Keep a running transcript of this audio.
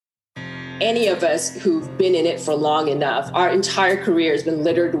Any of us who've been in it for long enough, our entire career has been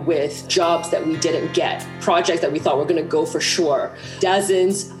littered with jobs that we didn't get, projects that we thought were going to go for sure,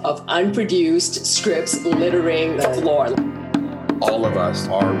 dozens of unproduced scripts littering the floor. All of us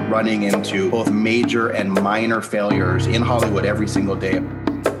are running into both major and minor failures in Hollywood every single day.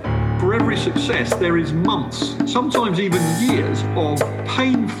 For every success, there is months, sometimes even years, of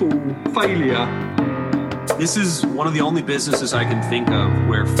painful failure. This is one of the only businesses I can think of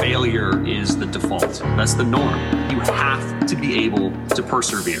where failure is the default. That's the norm. You have to be able to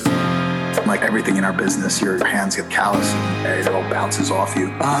persevere. Like everything in our business, your hands get callous and it all bounces off you.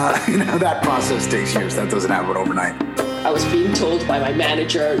 That process takes years. That doesn't happen overnight. I was being told by my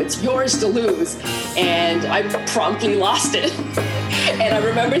manager, it's yours to lose. And I promptly lost it. And I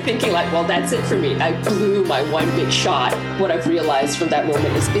remember thinking like, well, that's it for me. I blew my one big shot. What I've realized from that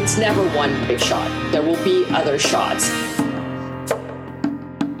moment is it's never one big shot. There will be other shots.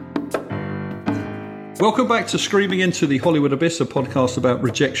 Welcome back to Screaming Into the Hollywood Abyss, a podcast about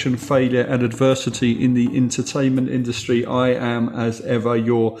rejection, failure, and adversity in the entertainment industry. I am, as ever,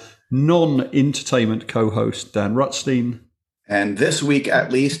 your non-entertainment co-host, Dan Rutstein. And this week,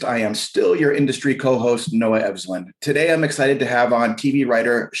 at least, I am still your industry co-host, Noah Evslin. Today, I'm excited to have on TV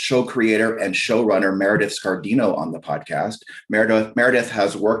writer, show creator, and showrunner Meredith Scardino on the podcast. Meredith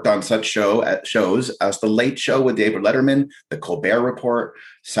has worked on such shows as The Late Show with David Letterman, The Colbert Report,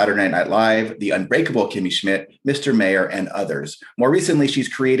 Saturday Night Live, The Unbreakable Kimmy Schmidt, Mr. Mayor, and others. More recently, she's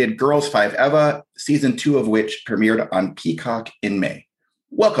created Girls 5 Eva, season 2 of which premiered on Peacock in May.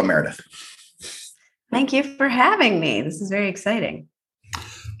 Welcome, Meredith. Thank you for having me. This is very exciting.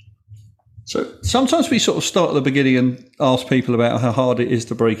 So sometimes we sort of start at the beginning and ask people about how hard it is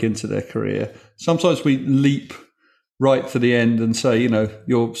to break into their career. Sometimes we leap right to the end and say,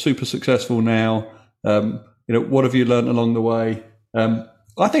 you're super successful now. What have you learned along the way?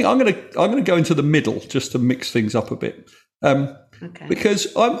 I think I'm going to go into the middle just to mix things up a bit. Okay. Because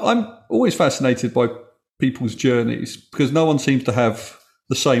I'm always fascinated by people's journeys because no one seems to have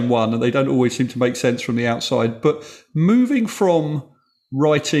the same one and they don't always seem to make sense from the outside. But moving from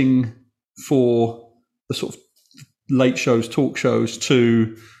writing for the sort of late shows, talk shows,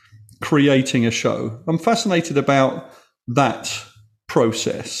 to creating a show, I'm fascinated about that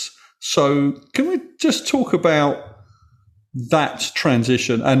process. So can we just talk about that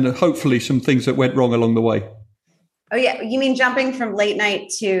transition and hopefully some things that went wrong along the way? Oh, yeah. You mean jumping from late night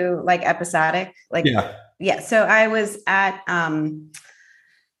to like episodic? Yeah. So I was at...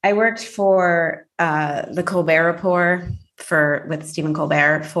 I worked for the Colbert Report with Stephen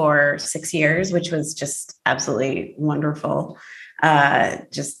Colbert for 6 years, which was just absolutely wonderful.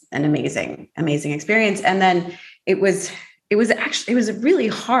 Just an amazing experience. And then it was really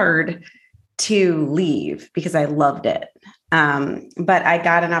hard to leave because I loved it. But I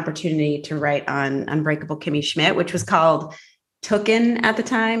got an opportunity to write on Unbreakable Kimmy Schmidt, which was called Tooken at the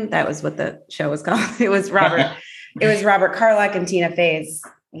time. That was what the show was called. It was Robert Carlock and Tina Fey's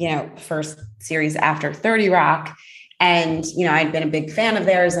first series after 30 Rock. And, I'd been a big fan of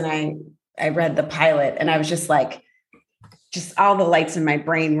theirs and I read the pilot and I was just like, all the lights in my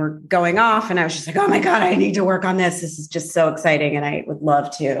brain were going off. And I was just like, oh my God, I need to work on this. This is just so exciting. And I would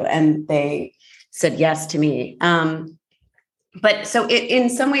love to. And they said yes to me. But so in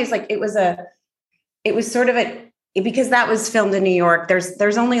some ways, like it was sort of because that was filmed in New York,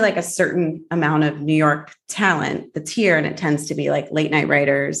 there's only like a certain amount of New York talent that's here. And it tends to be like late night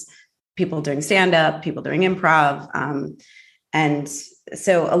writers, people doing stand-up, people doing improv. And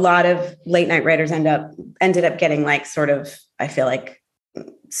so a lot of late night writers ended up getting like sort of, I feel like,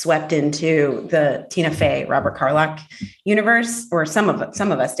 swept into the Tina Fey, Robert Carlock universe, or some of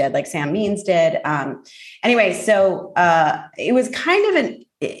us did, like Sam Means did. Anyway, so it was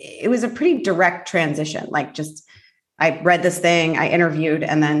it was a pretty direct transition. Like I read this thing, I interviewed,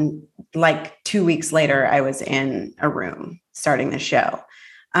 and then like 2 weeks later, I was in a room starting the show.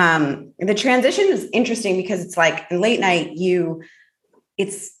 The transition is interesting because it's like in late night,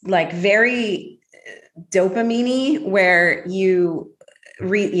 it's like very dopamine-y where you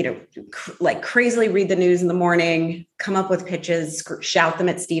read, like crazily read the news in the morning, come up with pitches, shout them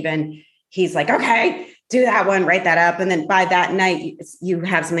at Stephen. He's like, okay, do that one, write that up. And then by that night, you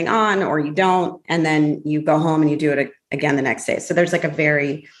have something on or you don't. And then you go home and you do it again the next day. So there's like a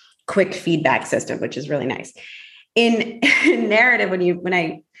very quick feedback system, which is really nice. In narrative, when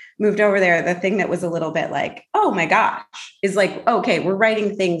I moved over there, the thing that was a little bit like, oh my gosh, is like, okay, we're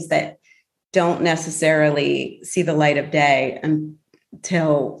writing things that don't necessarily see the light of day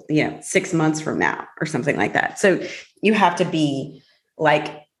until 6 months from now or something like that. So you have to be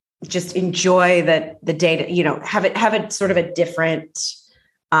like, just enjoy the day to, have it sort of a different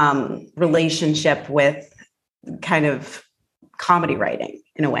relationship with kind of comedy writing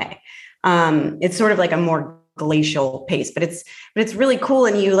in a way. It's sort of like a more glacial pace, but it's really cool.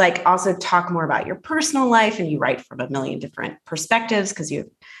 And you like also talk more about your personal life, and you write from a million different perspectives because you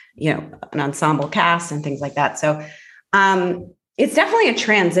know, an ensemble cast and things like that. So it's definitely a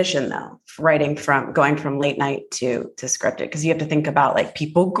transition though, going from late night to scripted, because you have to think about like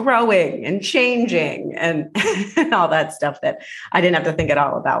people growing and changing and, and all that stuff that I didn't have to think at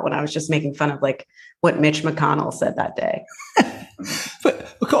all about when I was just making fun of like what Mitch McConnell said that day.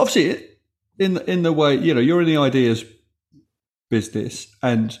 But obviously in the way, you know, you're in the ideas business,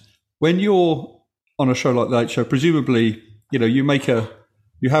 and when you're on a show like The Late Show, presumably, you know,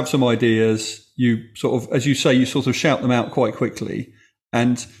 you have some ideas, you sort of, as you say, you sort of shout them out quite quickly.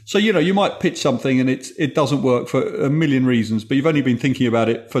 And so, you know, you might pitch something and it doesn't work for a million reasons, but you've only been thinking about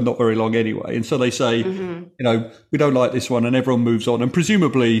it for not very long anyway. And so they say, you know, we don't like this one, and everyone moves on. And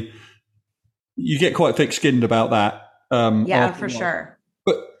presumably you get quite thick-skinned about that. Yeah, for sure.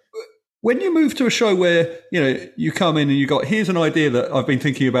 But when you move to a show where, you know, you come in and you got, here's an idea that I've been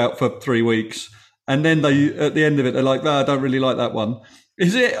thinking about for 3 weeks, and then they, at the end of it, they're like, I don't really like that one.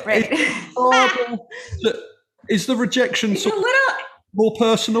 Is it? Right. Is the rejection sort of more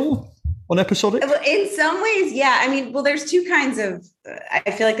personal on episodic? In some ways, yeah. I mean, well, there's two kinds of,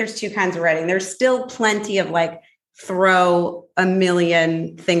 I feel like there's two kinds of writing. There's still plenty of like, throw a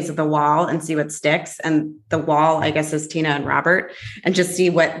million things at the wall and see what sticks. And the wall, I guess, is Tina and Robert, and just see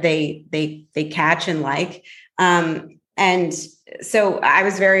what they catch and like. And so I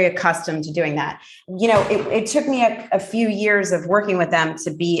was very accustomed to doing that. You know, it took me a few years of working with them to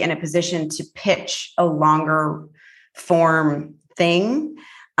be in a position to pitch a longer form thing.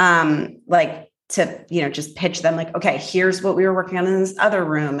 Like to, you know, just pitch them like, okay, here's what we were working on in this other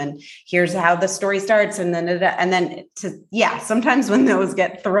room, and here's how the story starts. And then sometimes when those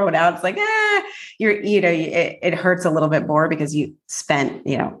get thrown out, it's like, it hurts a little bit more because you spent,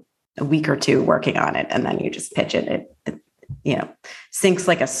 you know, a week or two working on it, and then you just pitch it. It you know, sinks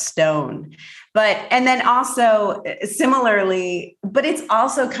like a stone. And then also similarly, but it's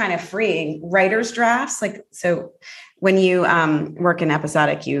also kind of freeing, writer's drafts. Like, so when you work in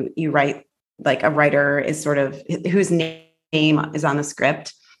episodic, you write, like a writer is sort of whose name is on the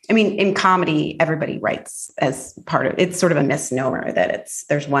script. I mean, in comedy, everybody writes as part of, it's sort of a misnomer that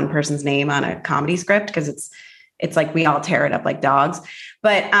there's one person's name on a comedy script, because it's like we all tear it up like dogs.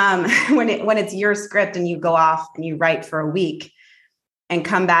 But when it's your script and you go off and you write for a week and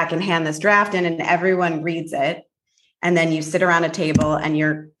come back and hand this draft in, and everyone reads it, and then you sit around a table and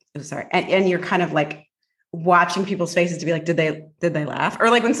you're kind of like watching people's faces to be like, did they laugh?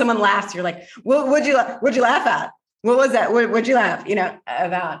 Or like when someone laughs, you're like, well, what'd you laugh at? What was that? What'd you laugh, you know,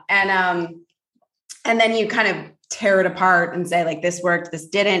 about? And then you kind of tear it apart and say like, this worked, this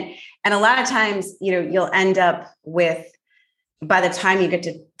didn't. And a lot of times, you know, you'll end up with, by the time you get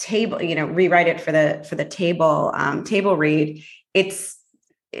to table, you know, rewrite it for the table read, it's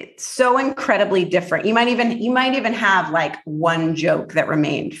so incredibly different. You might even have like one joke that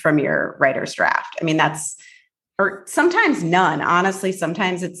remained from your writer's draft. I mean, or sometimes none. Honestly,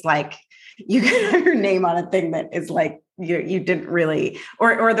 sometimes it's like you get your name on a thing that is like you didn't really,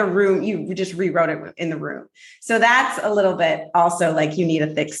 or the room, you just rewrote it in the room. So that's a little bit also like you need a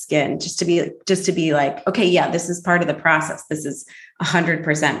thick skin just to be like, okay, yeah, this is part of the process. This is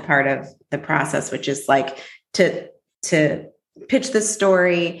 100% part of the process, which is like to pitch the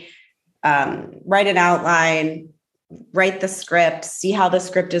story, write an outline, write the script, see how the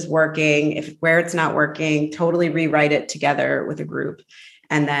script is working. Where it's not working, totally rewrite it together with a group,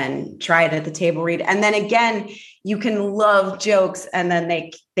 and then try it at the table read. And then again, you can love jokes, and then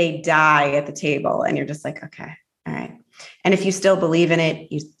they die at the table, and you're just like, okay, all right. And if you still believe in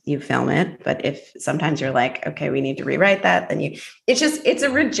it, you film it. But if sometimes you're like, okay, we need to rewrite that, then it's a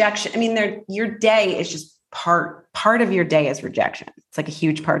rejection. I mean, your day is just part of your day is rejection. It's like a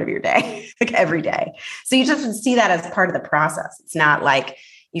huge part of your day, like every day. So you just see that as part of the process. It's not like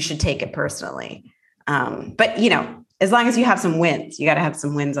you should take it personally. But you know, as long as you have some wins, you got to have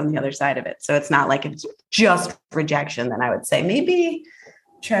some wins on the other side of it. So it's not like it's just rejection. Then I would say maybe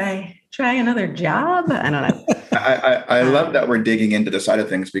try another job. I don't know. I love that we're digging into the side of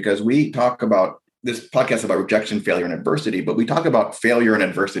things, because we talk about this podcast about rejection, failure, and adversity, but we talk about failure and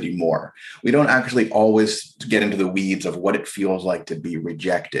adversity more. We don't actually always get into the weeds of what it feels like to be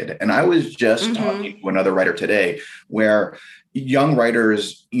rejected. And I was just talking to another writer today where young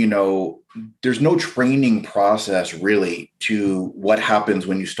writers, you know, there's no training process really to what happens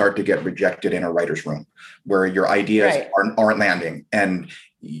when you start to get rejected in a writer's room, where your ideas aren't landing, and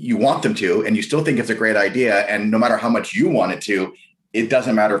you want them to, and you still think it's a great idea. And no matter how much you want it to, it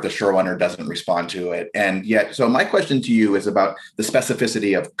doesn't matter if the showrunner doesn't respond to it. And yet, so my question to you is about the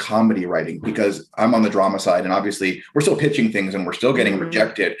specificity of comedy writing, because I'm on the drama side and obviously we're still pitching things and we're still getting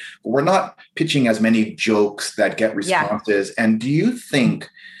rejected, but we're not pitching as many jokes that get responses. Yeah. And do you think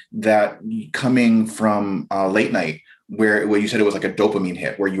that coming from late night, where you said it was like a dopamine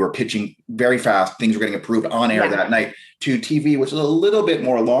hit, where you were pitching very fast, things were getting approved on air that night, to TV, which is a little bit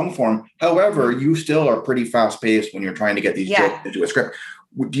more long form. However, you still are pretty fast paced when you're trying to get these jokes into a script.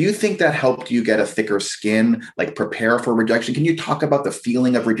 Do you think that helped you get a thicker skin, like prepare for rejection? Can you talk about the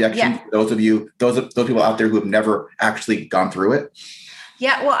feeling of rejection for those people out there who have never actually gone through it?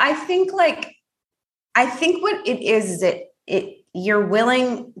 Yeah, well, I think what it is you're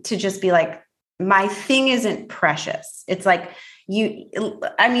willing to just be like, my thing isn't precious. It's like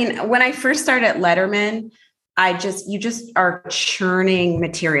when I first started at Letterman, you just are churning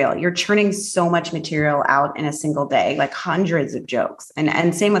material. You're churning so much material out in a single day, like hundreds of jokes.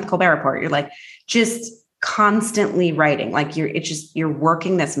 And same with Colbert Report. You're like just constantly writing. Like you're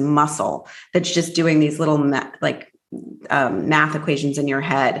working this muscle that's just doing these little math equations in your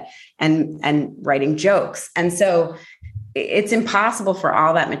head and writing jokes. And so it's impossible for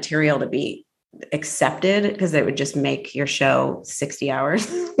all that material to be accepted, because it would just make your show 60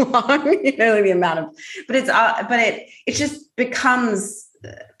 hours long, the amount of, but it just becomes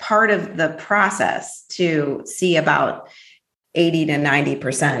part of the process to see about 80 to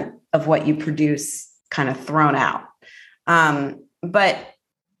 90% of what you produce kind of thrown out. And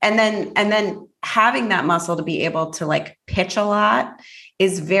then having that muscle to be able to like pitch a lot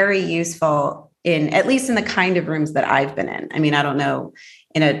is very useful at least in the kind of rooms that I've been in. I mean, I don't know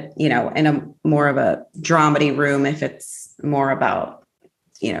in a more of a dramedy room, if it's more about,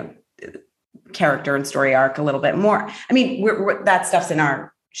 character and story arc a little bit more. I mean, that stuff's in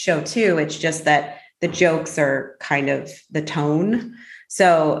our show too. It's just that the jokes are kind of the tone.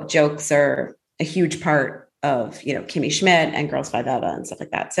 So jokes are a huge part of, Kimmy Schmidt and Girls Five Eva and stuff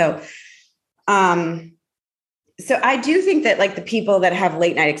like that. So I do think that like the people that have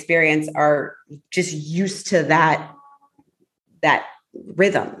late night experience are just used to that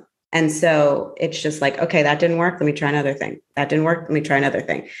rhythm. And so it's just like, okay, that didn't work. Let me try another thing. That didn't work. Let me try another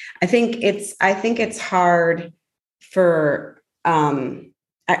thing. I think it's hard for,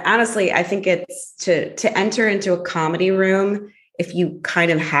 I think it's to enter into a comedy room, if you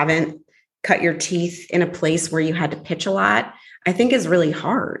kind of haven't cut your teeth in a place where you had to pitch a lot, I think is really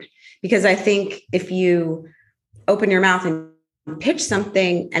hard, because I think if you open your mouth and pitch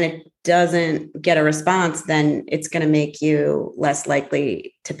something and it doesn't get a response, then it's going to make you less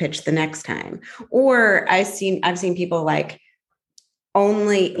likely to pitch the next time. Or I've seen people like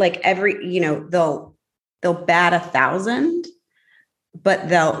only like they'll bat 1,000, but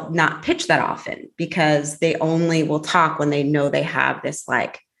they'll not pitch that often, because they only will talk when they know they have this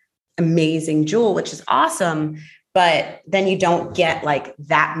like amazing jewel, which is awesome. But then you don't get like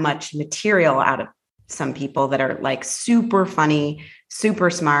that much material out of some people that are like super funny, super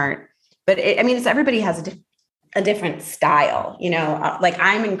smart. But everybody has a different style, like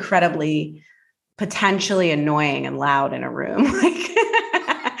I'm incredibly potentially annoying and loud in a room. Like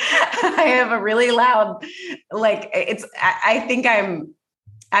I have a really loud, like I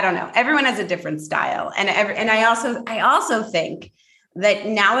don't know. Everyone has a different style. And I also think that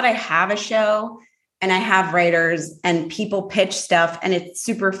now that I have a show and I have writers and people pitch stuff and it's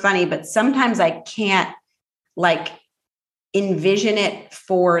super funny, but sometimes I can't like envision it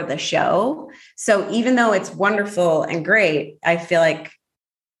for the show. So even though it's wonderful and great, I feel like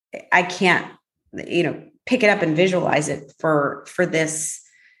I can't, pick it up and visualize it for this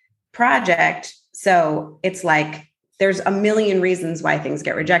project. So it's like, there's a million reasons why things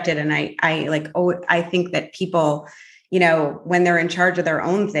get rejected. And I think that people, when they're in charge of their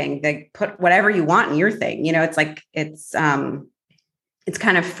own thing, they put whatever you want in your thing. It's like, it's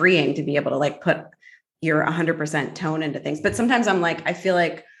kind of freeing to be able to like put your 100% tone into things. But sometimes I'm like, I feel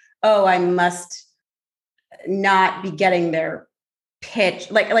like, oh, I must not be getting their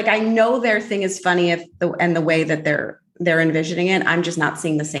pitch. Like I know their thing is funny and the way that they're envisioning it, I'm just not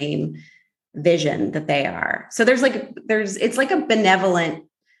seeing the same vision that they are. So it's like a benevolent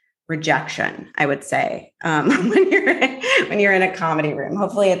rejection, I would say, when you're in a comedy room.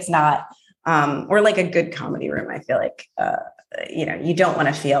 Hopefully it's not, or like a good comedy room. I feel like, you don't want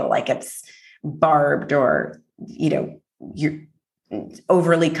to feel like it's barbed or, you're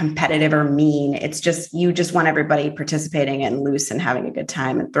overly competitive or mean. It's just, you just want everybody participating and loose and having a good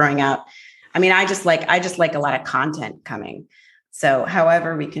time and throwing out. I just like a lot of content coming. So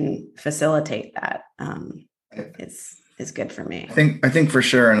however we can facilitate that is good for me. I think for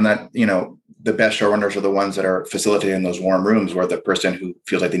sure. And that, the best showrunners are the ones that are facilitating those warm rooms where the person who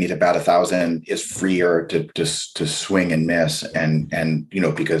feels like they need to bat 1,000 is freer to swing and miss. And,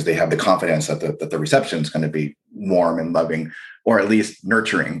 because they have the confidence that the reception is going to be warm and loving, or at least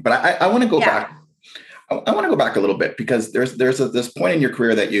nurturing. But I want to go back. I want to go back a little bit, because there's this point in your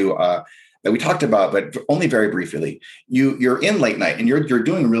career that that we talked about, but only very briefly. You're in late night and you're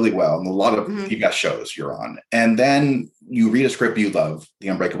doing really well in a lot of PBS shows you're on. And then you read a script you love, The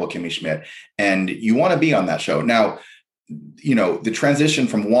Unbreakable Kimmy Schmidt, and you want to be on that show. Now, the transition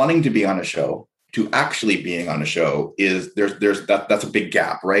from wanting to be on a show to actually being on a show that's a big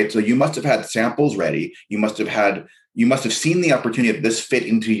gap, right? So you must have had samples ready. You must have seen the opportunity that this fit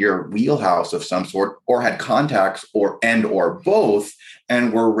into your wheelhouse of some sort, or had contacts or both,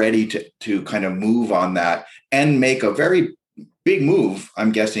 and were ready to kind of move on that and make a very big move,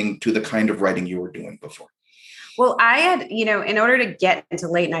 I'm guessing, to the kind of writing you were doing before. Well, I had, in order to get into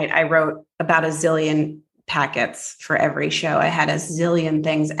late night, I wrote about a zillion packets for every show. I had a zillion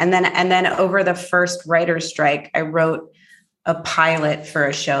things. And then over the first writer's strike, I wrote a pilot for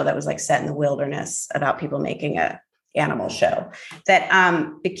a show that was like set in the wilderness about people making a animal show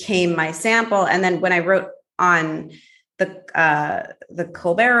that became my sample. And then when I wrote on the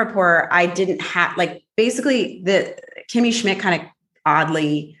Colbert Report, I didn't have, basically the Kimmy Schmidt kind of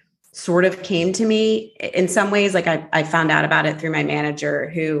oddly sort of came to me in some ways. I found out about it through my manager,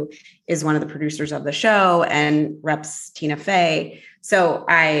 who is one of the producers of the show and reps Tina Fey. So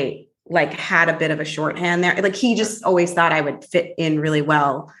I had a bit of a shorthand there. He just always thought I would fit in really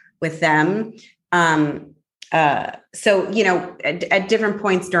well with them. So, at different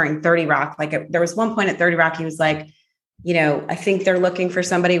points during 30 Rock, there was one point at 30 Rock, he was like, I think they're looking for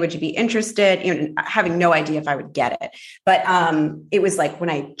somebody. Would you be interested? Having no idea if I would get it. But it was when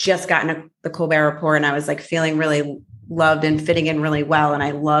I just got into the Colbert Report, and I was feeling really loved and fitting in really well. And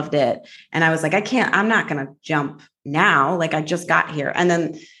I loved it. And I was like, I'm not going to jump now. I just got here. And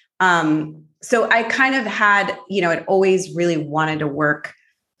then, so I kind of had, I'd always really wanted to work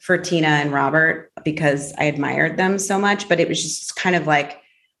for Tina and Robert because I admired them so much, but it was just kind of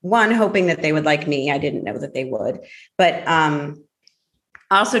one, hoping that they would like me. I didn't know that they would, but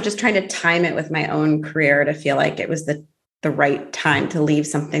also just trying to time it with my own career to feel like it was the right time to leave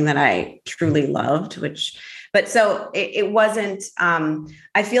something that I truly loved, so it wasn't,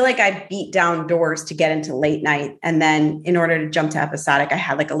 I feel like I beat down doors to get into late night. And then in order to jump to episodic, I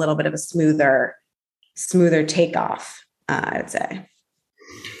had a little bit of a smoother takeoff, I'd say.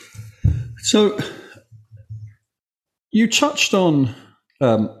 So you touched on,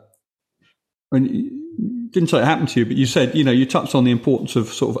 when you didn't say it happened to you, but you said, you touched on the importance of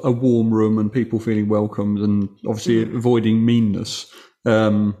sort of a warm room and people feeling welcomed, and obviously avoiding meanness.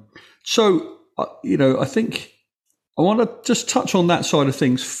 I think I want to just touch on that side of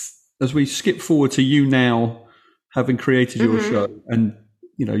things as we skip forward to you now having created your show, and,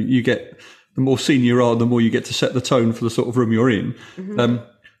 you get, the more senior you are, the more you get to set the tone for the sort of room you're in.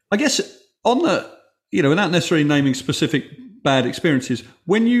 I guess on the, without necessarily naming specific bad experiences,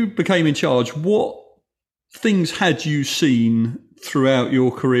 when you became in charge, what things had you seen throughout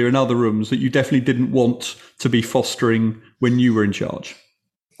your career in other rooms that you definitely didn't want to be fostering when you were in charge?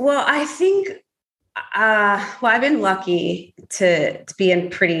 Well, I think, I've been lucky to be in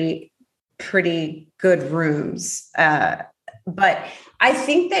pretty good rooms. But I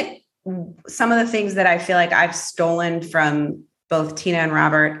think that some of the things that I feel like I've stolen from both Tina and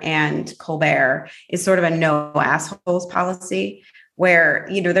Robert and Colbert is sort of a no assholes policy, where,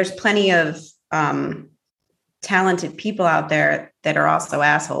 there's plenty of talented people out there that are also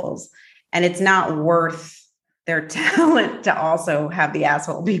assholes, and it's not worth their talent to also have the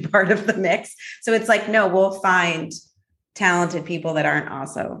asshole be part of the mix. So it's no, we'll find talented people that aren't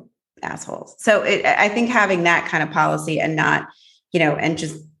also assholes. So I think having that kind of policy, and not, and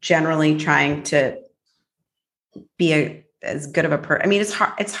just generally trying to be as good of a person. I mean, it's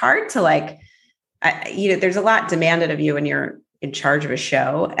hard to there's a lot demanded of you when you're in charge of a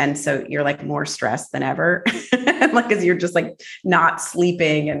show. And so you're more stressed than ever, cause you're just not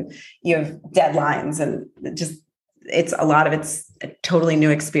sleeping, and you have deadlines, and it's a lot of it's totally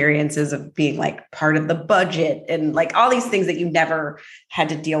new experiences of being part of the budget, and all these things that you never had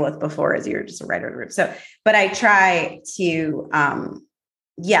to deal with before as you're just a writer in the room. So, but I try to,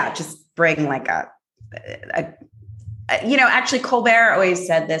 just bring actually Colbert always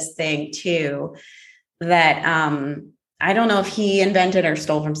said this thing too, that, I don't know if he invented or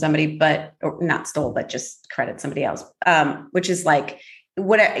stole from somebody, or not stole, but just credit somebody else. Which is the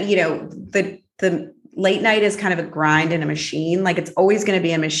late night is kind of a grind and a machine. Like it's always going to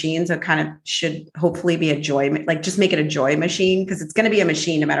be a machine. So it kind of should hopefully be a joy, like just make it a joy machine, because it's going to be a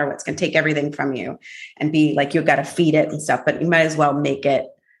machine no matter what. It's going to take everything from you and be like, you've got to feed it and stuff, but you might as well make it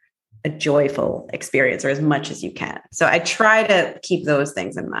a joyful experience, or as much as you can. So I try to keep those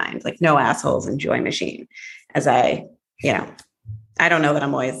things in mind, like no assholes and joy machine, as I don't know that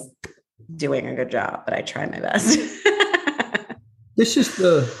I'm always doing a good job, but I try my best. This is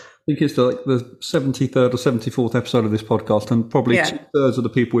I think it's the 73rd or 74th episode of this podcast, and probably 2/3 of the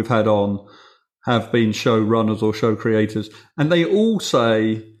people we've had on have been showrunners or show creators, and they all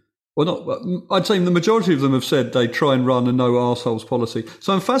say, I'd say the majority of them have said they try and run a no arseholes policy.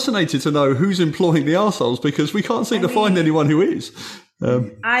 So I'm fascinated to know who's employing the arseholes, because we can't seem to find anyone who is.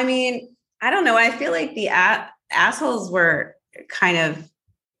 I mean, I don't know. I feel like the assholes were kind of,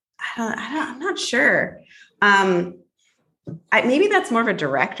 I'm not sure. Maybe that's more of a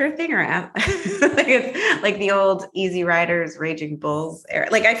director thing, or like the old Easy Riders, Raging Bulls era.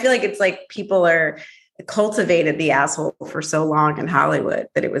 Like, I feel like it's like people are cultivated the asshole for so long in Hollywood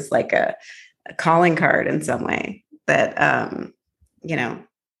that it was like a calling card in some way that, I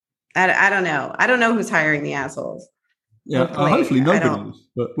don't know. I don't know who's hiring the assholes. Yeah, hopefully nobody is,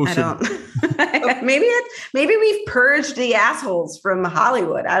 but we'll see. Maybe we've purged the assholes from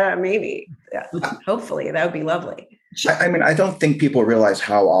Hollywood. I don't know, maybe. Yeah. Hopefully that would be lovely. I mean, I don't think people realize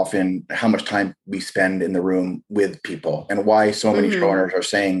how much time we spend in the room with people, and why so many showrunners are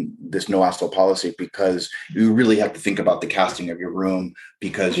saying this no asshole policy, because you really have to think about the casting of your room,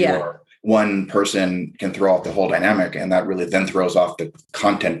 because one person can throw off the whole dynamic, and that really then throws off the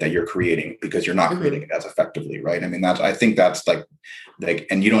content that you're creating, because you're not creating it as effectively, right? I mean, I think that's like,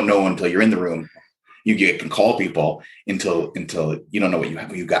 and you don't know until you're in the room. You can call people until you don't know what you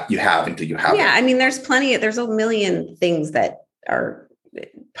have until you have it. I mean, there's a million things that are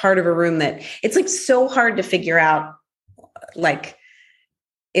part of a room that it's like so hard to figure out. Like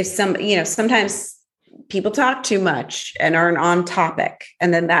if sometimes people talk too much and aren't on topic,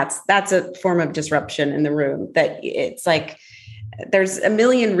 and then that's a form of disruption in the room. That it's like, there's a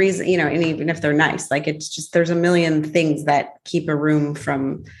million reasons, and even if they're nice, like it's just, there's a million things that keep a room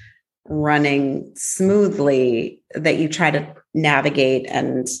from running smoothly, that you try to navigate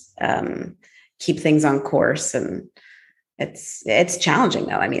and keep things on course. And it's challenging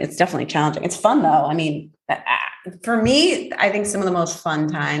though. I mean, it's definitely challenging. It's fun though. I mean, for me, I think some of the most fun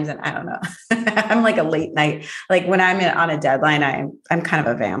times, and I don't know, I'm like a late night, like when I'm on a deadline, I'm kind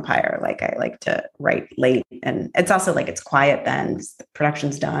of a vampire. Like I like to write late, and it's also like, it's quiet then, the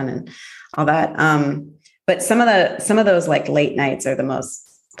production's done and all that. But some of those like late nights are the most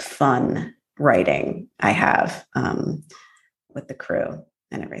fun writing I have with the crew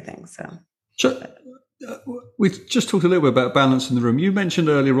and everything. So we just talked a little bit about balance in the room. You mentioned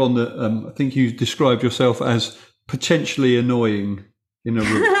earlier on that I think you described yourself as potentially annoying in a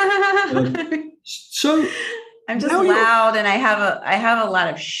room. So I'm just loud, and I have a lot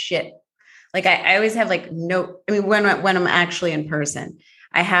of shit. Like I always have like when I'm actually in person,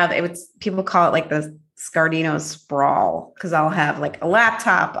 people call it like the Scardino sprawl, because I'll have like a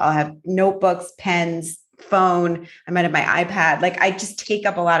laptop, I'll have notebooks, pens, phone, I might have my iPad. Like I just take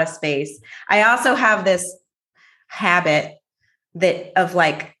up a lot of space. I also have this habit of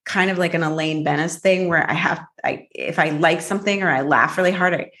like kind of like an Elaine Bennis thing, where if I like something or I laugh really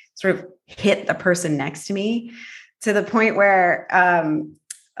hard, I sort of hit the person next to me, to the point where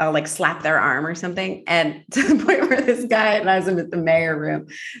I'll like slap their arm or something. And to the point where this guy, and I was in the mayor room,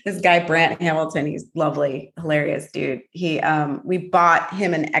 this guy, Brant Hamilton, he's lovely, hilarious dude. We bought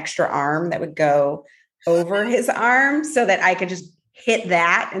him an extra arm that would go over his arm, so that I could just hit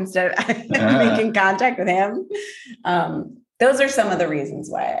that instead of making contact with him. Those are some of the reasons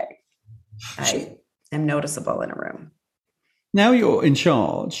why I am noticeable in a room. Now you're in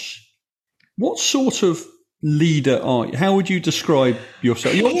charge. What sort of leader are you? How would you describe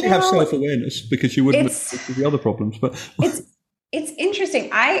yourself? You obviously have self-awareness, because you wouldn't have the other problems, but it's interesting.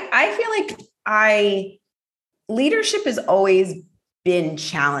 I feel like leadership has always been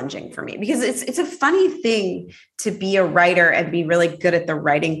challenging for me, because it's a funny thing to be a writer and be really good at the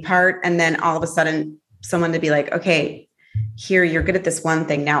writing part, and then all of a sudden someone to be like, okay, here, you're good at this one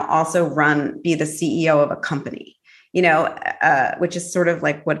thing, now also be the CEO of a company. Which is sort of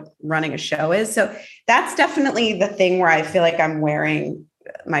like what running a show is. So that's definitely the thing where I feel like I'm wearing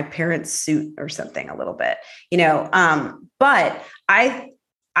my parents' suit or something a little bit, but I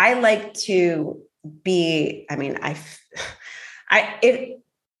like to be, I mean, I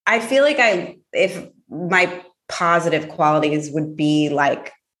feel like if my positive qualities would be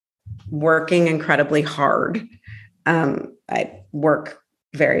like working incredibly hard. I work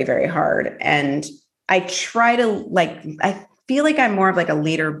very, very hard, and I try to I feel like I'm more of like a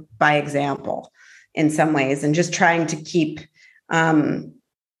leader by example in some ways, and just trying to keep the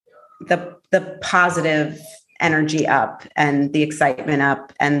positive energy up and the excitement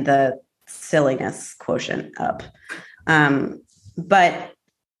up and the silliness quotient up. But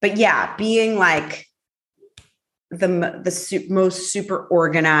yeah, being like the most super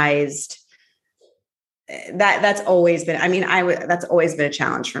organized, that's always been, I mean, that's always been a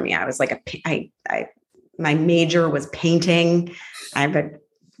challenge for me. I was like my major was painting. I have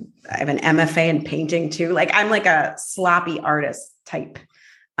an MFA in painting too. Like I'm like a sloppy artist type.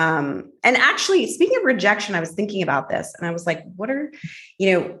 And actually, speaking of rejection, I was thinking about this and I was like,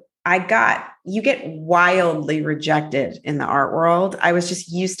 you get wildly rejected in the art world. I was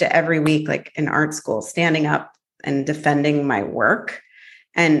just used to every week, like in art school, standing up and defending my work.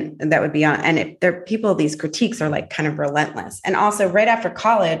 And that would be on, and these critiques are like kind of relentless. And also right after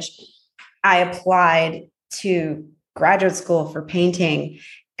college, I applied to graduate school for painting,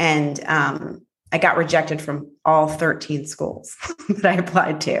 and I got rejected from all 13 schools that I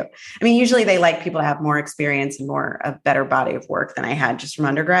applied to. I mean, usually they like people to have more experience and a better body of work than I had just from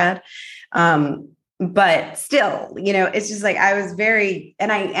undergrad. But still, it's just like, I was very,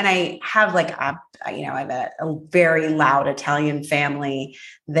 and I have like, I have a very loud Italian family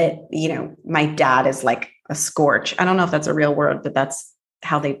that, my dad is like a scorch. I don't know if that's a real word, but that's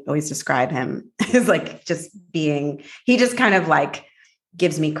how they always describe him, is like he just kind of like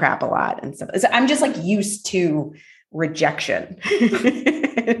gives me crap a lot and stuff. So I'm just like used to rejection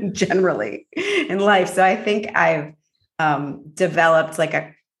generally in life. So I think I've developed like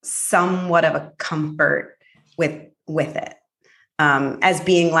a somewhat of a comfort with it, as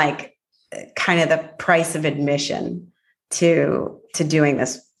being like kind of the price of admission to doing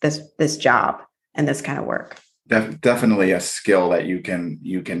this job and this kind of work. Definitely a skill that you can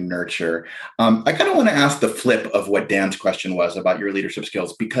nurture. I kind of want to ask the flip of what Dan's question was about your leadership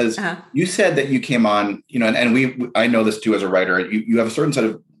skills, because you said that you came on, and I know this too as a writer. You have a certain set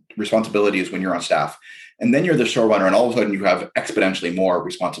of responsibilities when you're on staff, and then you're the showrunner, and all of a sudden you have exponentially more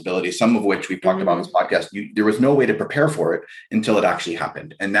responsibilities. Some of which we've talked about in this podcast. There was no way to prepare for it until it actually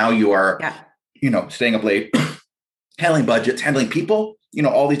happened, and now you are, staying up late, handling budgets, handling people.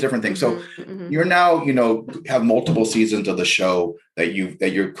 All these different things. So you're now, have multiple seasons of the show that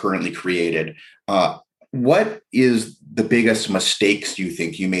you're currently created. What is the biggest mistakes you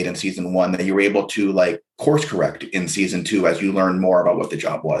think you made in season 1 that you were able to like course correct in season 2 as you learned more about what the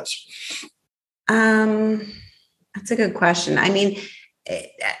job was? That's a good question. I mean,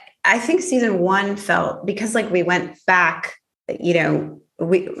 I think season 1 felt, because like we went back, we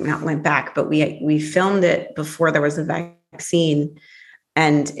not went back, but we filmed it before there was a vaccine.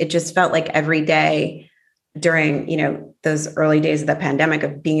 And it just felt like every day during, those early days of the pandemic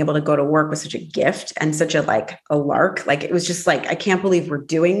of being able to go to work was such a gift and such a lark. Like, it was just like, I can't believe we're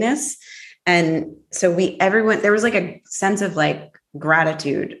doing this. And so there was like a sense of like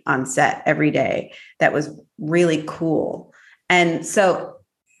gratitude on set every day that was really cool. And so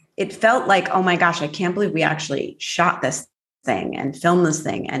it felt like, oh my gosh, I can't believe we actually shot this thing and filmed this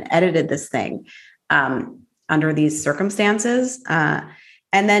thing and edited this thing under these circumstances.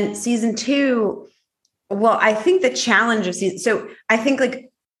 And then season 2, well, I think the challenge of so I think like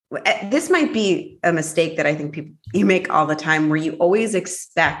this might be a mistake that I think you make all the time, where you always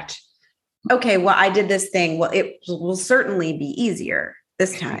expect, okay, well, I did this thing. Well, it will certainly be easier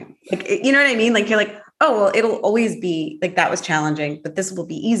this time. Like, you know what I mean? Like, you're like, oh, well, it'll always be like, that was challenging, but this will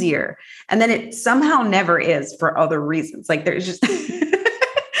be easier. And then it somehow never is for other reasons. Like, there's just,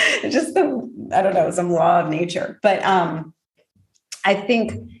 I don't know, some law of nature. But I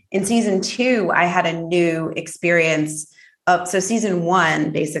think in season 2, I had a new experience so season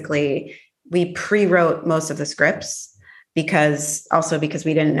 1, basically, we pre-wrote most of the scripts because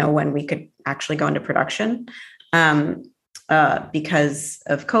we didn't know when we could actually go into production because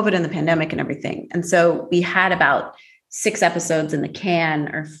of COVID and the pandemic and everything. And so we had about 6 episodes in the can,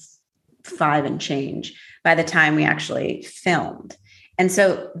 or 5 and change, by the time we actually filmed. And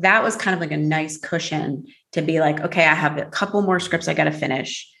so that was kind of like a nice cushion to be like, okay, I have a couple more scripts I got to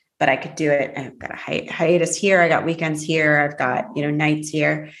finish, but I could do it. I've got a hiatus here. I got weekends here. I've got, nights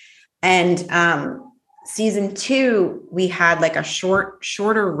here. And season 2, we had like a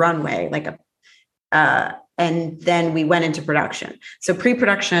shorter runway, and then we went into production. So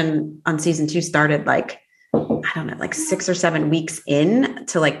pre-production on season 2 started like 6 or 7 weeks in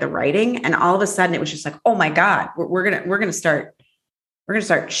to like the writing. And all of a sudden it was just like, oh my God, we're going to start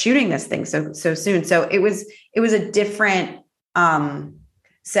shooting this thing so soon. So it was a different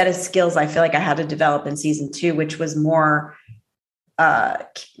set of skills I feel like I had to develop in season 2, which was more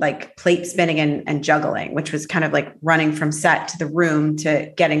like plate spinning and juggling, which was kind of like running from set to the room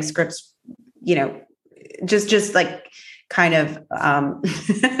to getting scripts, just like kind of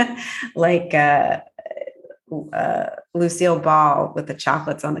like Lucille Ball with the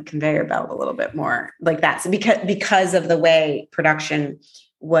chocolates on the conveyor belt a little bit more like that. So because of the way production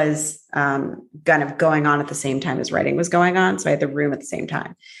was kind of going on at the same time as writing was going on. So I had the room at the same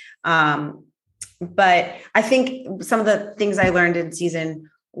time. But I think some of the things I learned in season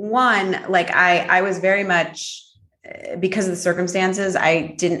 1, like I was very much, because of the circumstances,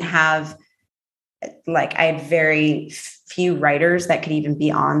 I didn't have, like, I had very few writers that could even be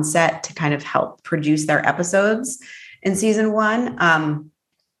on set to kind of help produce their episodes in season 1.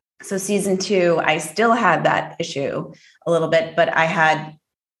 So season 2, I still had that issue a little bit, but I had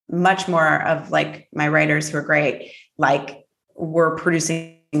much more of like my writers who are great, like were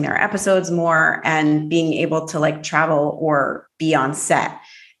producing their episodes more and being able to like travel or be on set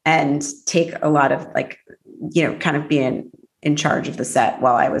and take a lot of like, kind of being in charge of the set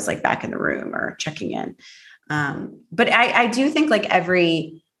while I was like back in the room or checking in. But I do think like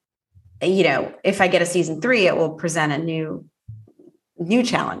every, if I get a season 3, it will present a new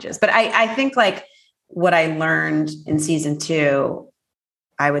challenges. But I think like what I learned in season 2,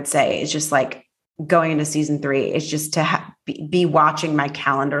 I would say, is just like going into season 3 is just to be watching my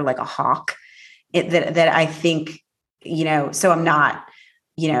calendar like a hawk. That I think, so I'm not,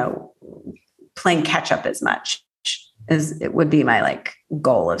 playing catch up as much as it would be my like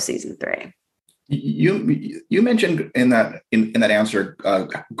goal of season 3. You mentioned in that answer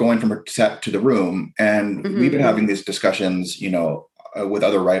going from a set to the room, and we've been having these discussions, with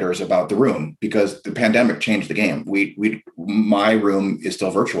other writers about the room, because the pandemic changed the game. My room is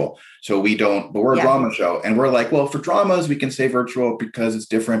still virtual, but we're a drama show, and we're like, well, for dramas we can say virtual because it's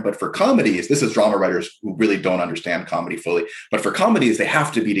different, but for comedies, this is drama writers who really don't understand comedy fully. But for comedies, they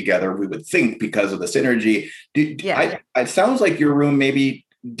have to be together, we would think, because of the synergy. It sounds like your room maybe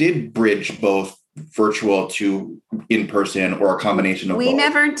did bridge both virtual to in person, or a combination of both. We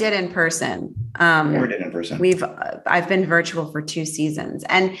never did in person. I've been virtual for 2 seasons,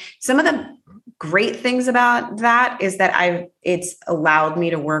 and some of the great things about that is that it's allowed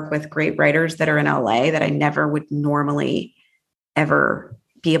me to work with great writers that are in LA that I never would normally ever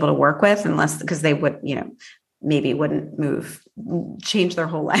be able to work with, because they would, maybe wouldn't change their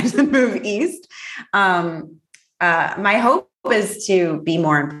whole lives and move east. My hope is to be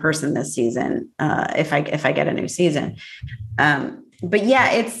more in person this season, if I get a new season. But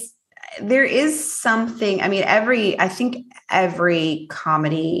yeah, there is something. I mean, I think every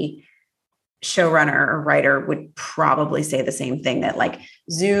comedy showrunner or writer would probably say the same thing, that like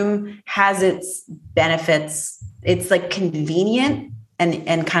Zoom has its benefits. It's like convenient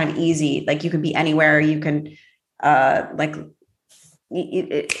and kind of easy. Like you can be anywhere. You can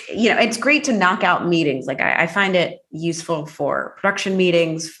it's great to knock out meetings. Like I find it useful for production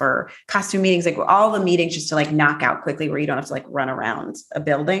meetings, for costume meetings, like all the meetings just to like knock out quickly where you don't have to like run around a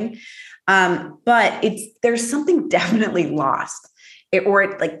building. But there's something definitely lost, or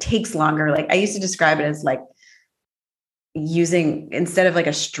it like takes longer. Like I used to describe it as like instead of like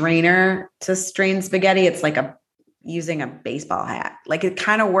a strainer to strain spaghetti, it's like using a baseball hat. Like it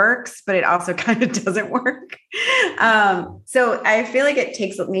kind of works, but it also kind of doesn't work. So I feel like it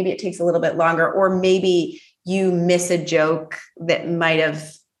takes a little bit longer, or maybe you miss a joke that might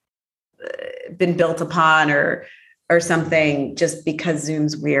have been built upon or something, just because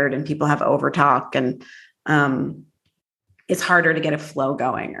Zoom's weird and people have overtalk, and it's harder to get a flow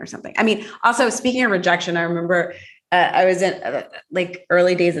going or something. I mean, also speaking of rejection, I remember I was in like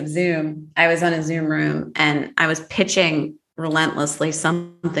early days of Zoom. I was on a Zoom room and I was pitching relentlessly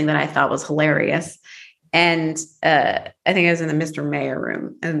something that I thought was hilarious. And I think I was in the Mr. Mayor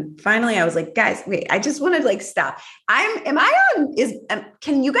room. And finally I was like, guys, wait, I just want to like stop.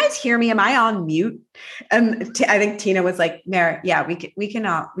 Can you guys hear me? Am I on mute? And I think Tina was like, Mayor, yeah, we can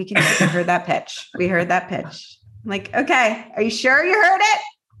heard that pitch. We heard that pitch. I'm like, okay, are you sure you heard it?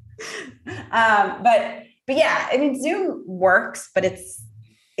 But yeah, I mean, Zoom works, but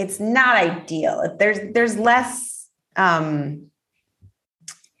it's not ideal. There's less, some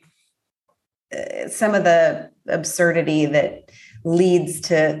of the absurdity that leads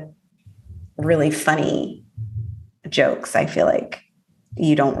to really funny jokes. I feel like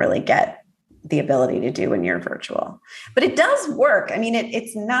you don't really get the ability to do when you're virtual, but it does work. I mean,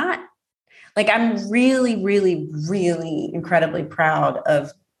 it's not like, I'm really, really, really incredibly proud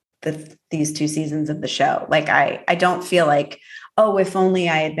of these 2 seasons of the show. Like, I don't feel like, oh, if only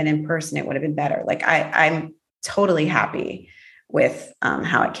I had been in person, it would have been better. Like I'm totally happy with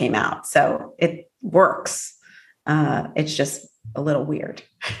how it came out. So it works. It's just a little weird.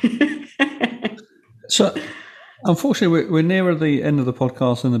 So, unfortunately, we're nearer the end of the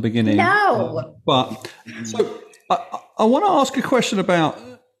podcast than the beginning. No. But so I want to ask a question about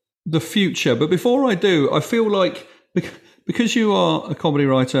the future. But before I do, I feel like because you are a comedy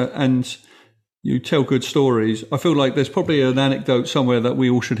writer and you tell good stories, I feel like there's probably an anecdote somewhere that we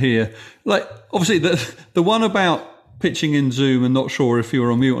all should hear. Like, obviously, the one about pitching in Zoom and not sure if you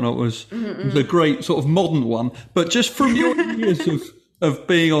were on mute or not was a great sort of modern one. But just from your years of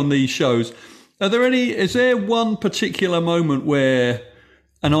being on these shows, is there one particular moment where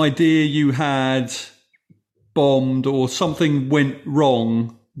an idea you had bombed or something went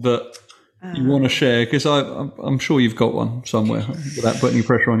wrong that you want to share? Because I'm sure you've got one somewhere without putting any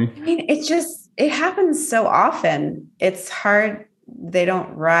pressure on you. I mean, it happens so often. It's hard. They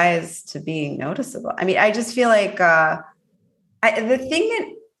don't rise to being noticeable. I mean, I just feel like the thing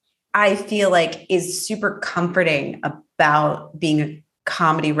that I feel like is super comforting about being a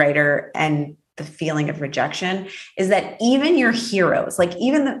comedy writer and the feeling of rejection is that even your heroes, like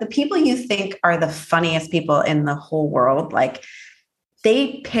even the people you think are the funniest people in the whole world, like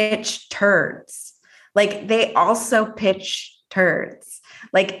they pitch turds. Like they also pitch turds.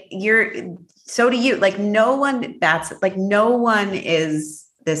 Like so do you. Like no one is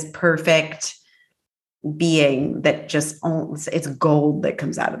this perfect being that just owns, it's gold that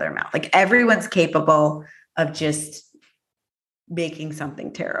comes out of their mouth. Like everyone's capable of just making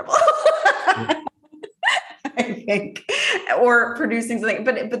something terrible. I think, or producing something,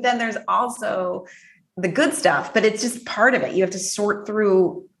 but then there's also the good stuff, but it's just part of it. You have to sort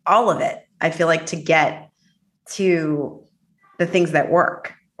through all of it, I feel like, to get to the things that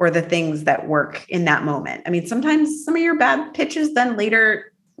work or the things that work in that moment. I mean, sometimes some of your bad pitches then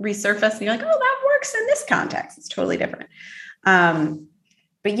later resurface and you're like, oh, that works in this context. It's totally different.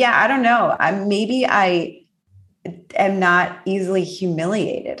 But yeah, I don't know. I am not easily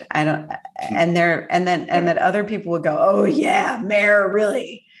humiliated. And then other people would go, oh yeah, Mare,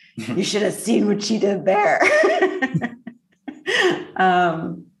 really, you should have seen what she did there.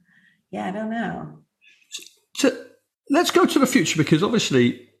 Yeah, I don't know. So let's go to the future, because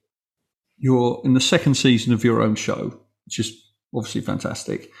obviously you're in the second season of your own show, which is obviously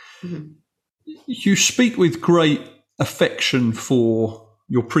fantastic. Mm-hmm. You speak with great affection for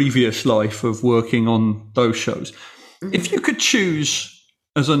your previous life of working on those shows. Mm-hmm. If you could choose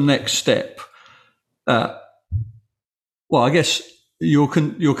as a next step, well, I guess your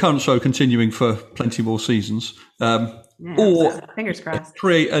current show continuing for plenty more seasons, or fingers crossed,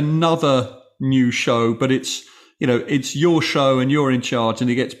 create another new show, but it's your show and you're in charge and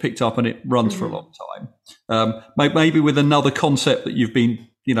it gets picked up and it runs for a long time. Maybe with another concept that you've been,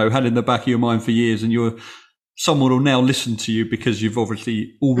 had in the back of your mind for years, and someone will now listen to you because you've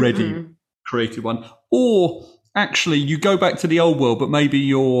obviously already created one. Or actually you go back to the old world, but maybe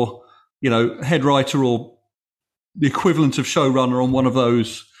you're, head writer or the equivalent of showrunner on one of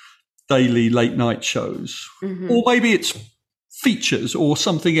those daily late night shows. Mm-hmm. Or maybe it's features or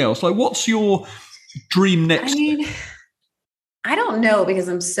something else. Like, what's your dream next? I don't know, because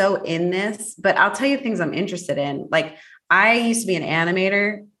I'm so in this, but I'll tell you things I'm interested in. Like, I used to be an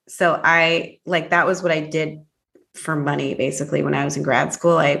animator. So that was what I did for money, basically. When I was in grad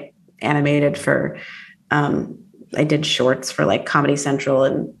school, I animated I did shorts for like Comedy Central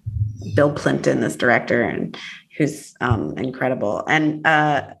and Bill Plympton, this director, and who's incredible. And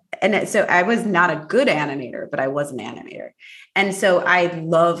so I was not a good animator, but I was an animator. And so I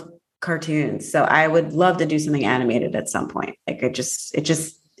love cartoons. So I would love to do something animated at some point. Like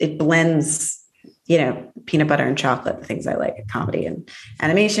it blends, peanut butter and chocolate, the things I like, comedy and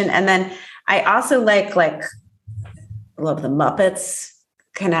animation. And then I also love the Muppets.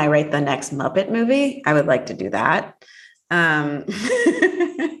 Can I write the next Muppet movie? I would like to do that. I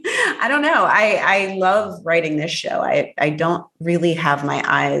don't know. I love writing this show. I don't really have my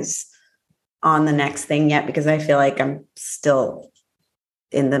eyes on the next thing yet, because I feel like I'm still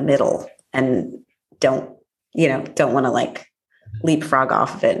in the middle and don't want to leapfrog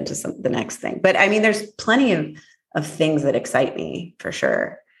off of it into the next thing. But I mean, there's plenty of things that excite me for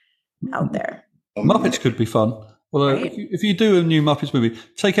sure out there. Muppets could be fun. Well, right? if you do a new Muppets movie,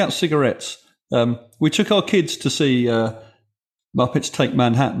 take out cigarettes. We took our kids to see Muppets Take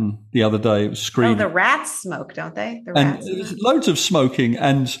Manhattan the other day. It was screened. Oh, the rats smoke, don't they? There's loads of smoking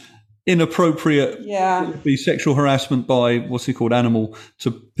and inappropriate, be sexual harassment by what's he called, animal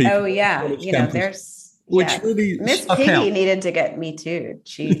to people. Oh yeah, there's really Miss Piggy needed to get Me Too.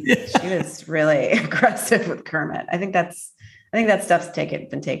 She was really aggressive with Kermit. I think that's I think that stuff's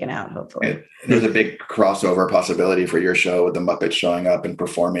been taken out, hopefully. There's a big crossover possibility for your show with the Muppets showing up and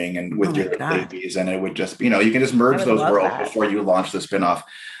performing and with your babies. And it would just, you can just merge those worlds before you launch the spinoff.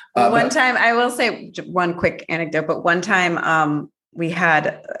 One time, I will say one quick anecdote, but one time we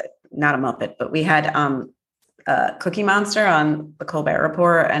had, not a Muppet, but we had Cookie Monster on the Colbert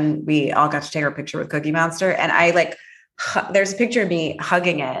Report, and we all got to take our picture with Cookie Monster. And I there's a picture of me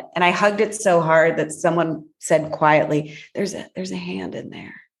hugging it, and I hugged it so hard that someone said quietly, there's a hand in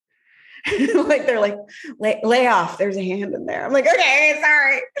there. Like they're like, lay off, there's a hand in there. I'm like, okay,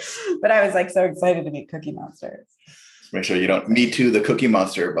 sorry. But I was like so excited to meet Cookie Monster. Make sure you don't Me Too the Cookie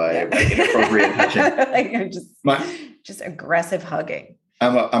Monster by inappropriate touching. Just aggressive hugging.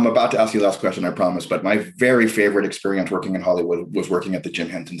 I'm about to ask you the last question, I promise, but my very favorite experience working in Hollywood was working at the Jim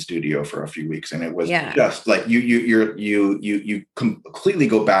Henson studio for a few weeks. And it was just like you completely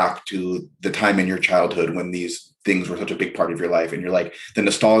go back to the time in your childhood when these things were such a big part of your life. And you're like, the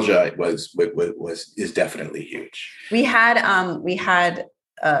nostalgia is definitely huge. We had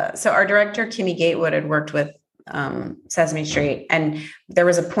so our director, Kimmy Gatewood, had worked with Sesame Street, and there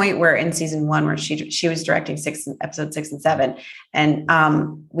was a point where in season 1 where she was directing episode 6 and 7, and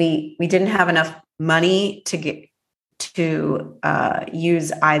we didn't have enough money to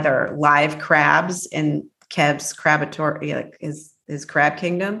use either live crabs in Kev's Crabatory, like his crab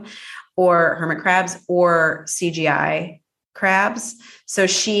kingdom, or hermit crabs, or CGI crabs. So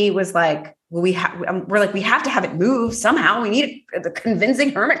she was like, well, we have to have it move somehow. We need the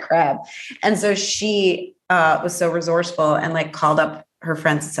convincing hermit crab. And so she was so resourceful and like called up her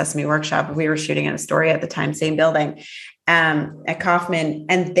friends at Sesame Workshop. We were shooting in Astoria at the time, same building, at Kaufman.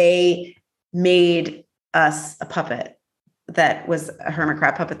 And they made us a puppet that was a hermit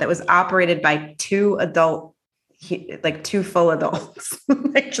crab puppet that was operated by two full adults,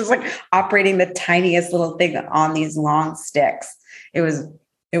 like just like operating the tiniest little thing on these long sticks. It was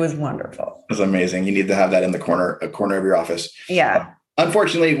wonderful. It was amazing. You need to have that in a corner of your office. Yeah.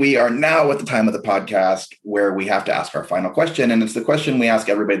 Unfortunately, we are now at the time of the podcast where we have to ask our final question. And it's the question we ask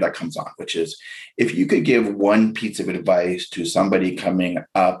everybody that comes on, which is, if you could give one piece of advice to somebody coming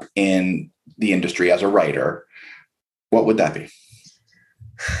up in the industry as a writer, what would that be?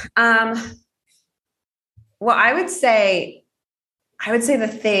 Well, I would say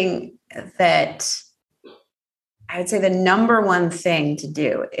the number one thing to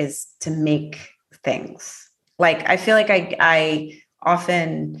do is to make things. Like, I feel like I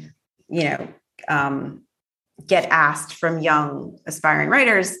often, get asked from young aspiring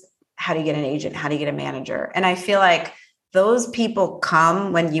writers, how do you get an agent? How do you get a manager? And I feel like those people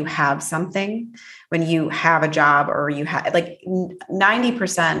come when you have something, when you have a job, or you have like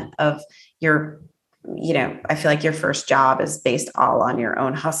 90% of your, I feel like your first job is based all on your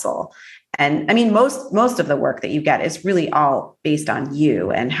own hustle. And I mean, most of the work that you get is really all based on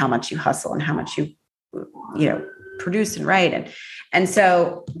you and how much you hustle and how much you produce and write. And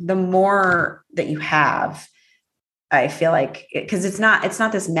so the more that you have, I feel like, because it's not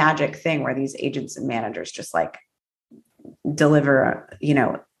this magic thing where these agents and managers just like deliver,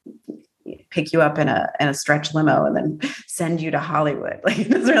 pick you up in a stretch limo and then send you to Hollywood. Like, it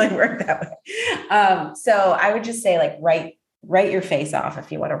doesn't really work that way. So I would just say, like, write your face off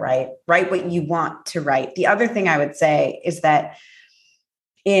if you want to write what you want to write. The other thing I would say is that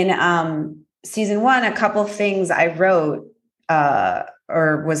in season 1, a couple of things I wrote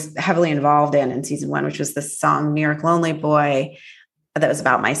or was heavily involved in season 1, which was the song New York Lonely Boy that was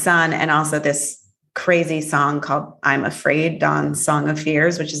about my son, and also this crazy song called I'm Afraid, Dawn's Song of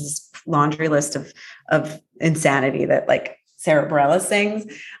Fears, which is this laundry list of insanity that like Sarah Bareilles sings.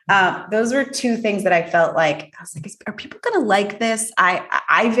 Those were two things that I felt like, I was like, are people going to like this?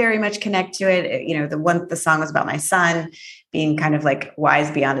 I very much connect to it. The song was about my son being kind of like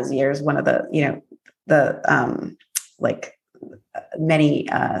wise beyond his years. One of the, like many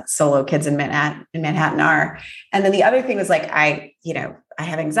solo kids in Manhattan are. And then the other thing was like, I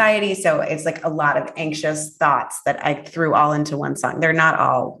have anxiety. So it's like a lot of anxious thoughts that I threw all into one song. They're not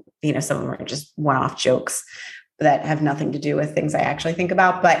all, some of them are just one-off jokes that have nothing to do with things I actually think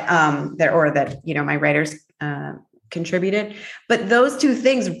about, but my writers contributed. But those two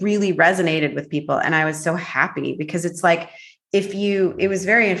things really resonated with people. And I was so happy because it's like, it was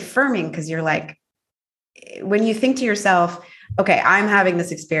very affirming, because you're like, when you think to yourself, okay, I'm having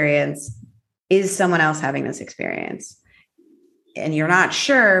this experience, is someone else having this experience? And you're not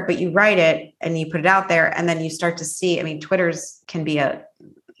sure, but you write it and you put it out there, and then you start to see, I mean, Twitter's can be a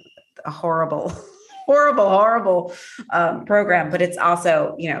horrible program, but it's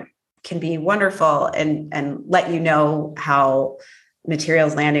also, can be wonderful and let you know how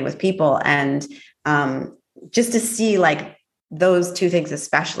material's landing with people. And just to see like those two things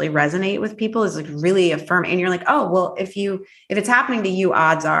especially resonate with people, is like really affirm. And you're like, oh, well, if it's happening to you,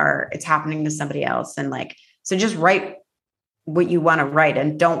 odds are it's happening to somebody else. And like, so just write what you want to write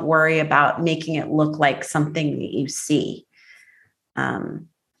and don't worry about making it look like something that you see.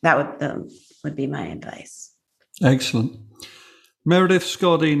 That would be my advice. Excellent. Meredith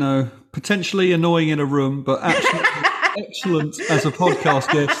Scardino, potentially annoying in a room, but absolutely excellent as a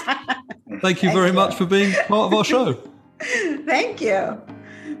podcast guest. Thank you very much for being part of our show. Thank you.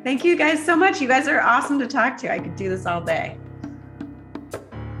 Thank you guys so much. You guys are awesome to talk to. I could do this all day.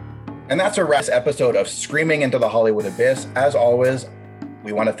 And that's a wrap episode of Screaming into the Hollywood Abyss. As always,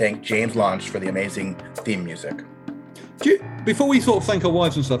 we want to thank James Launch for the amazing theme music. Before we sort of thank our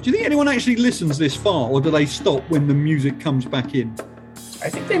wives and stuff, do you think anyone actually listens this far, or do they stop when the music comes back in? I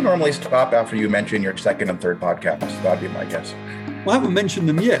think they normally stop after you mention your second and third podcast. That'd be my guess. Well, I haven't mentioned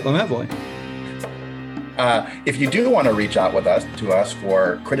them yet, though, have I? If you do want to reach out to us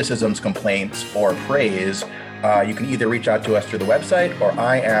for criticisms, complaints, or praise, you can either reach out to us through the website, or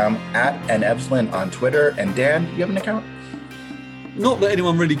I am at @nevslin on Twitter. And Dan, do you have an account? Not that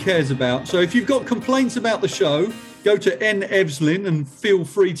anyone really cares about. So if you've got complaints about the show, go to @nevslin and feel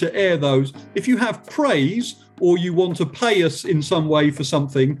free to air those. If you have praise or you want to pay us in some way for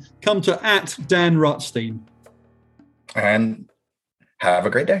something, come to @Dan Rutstein. And have a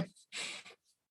great day.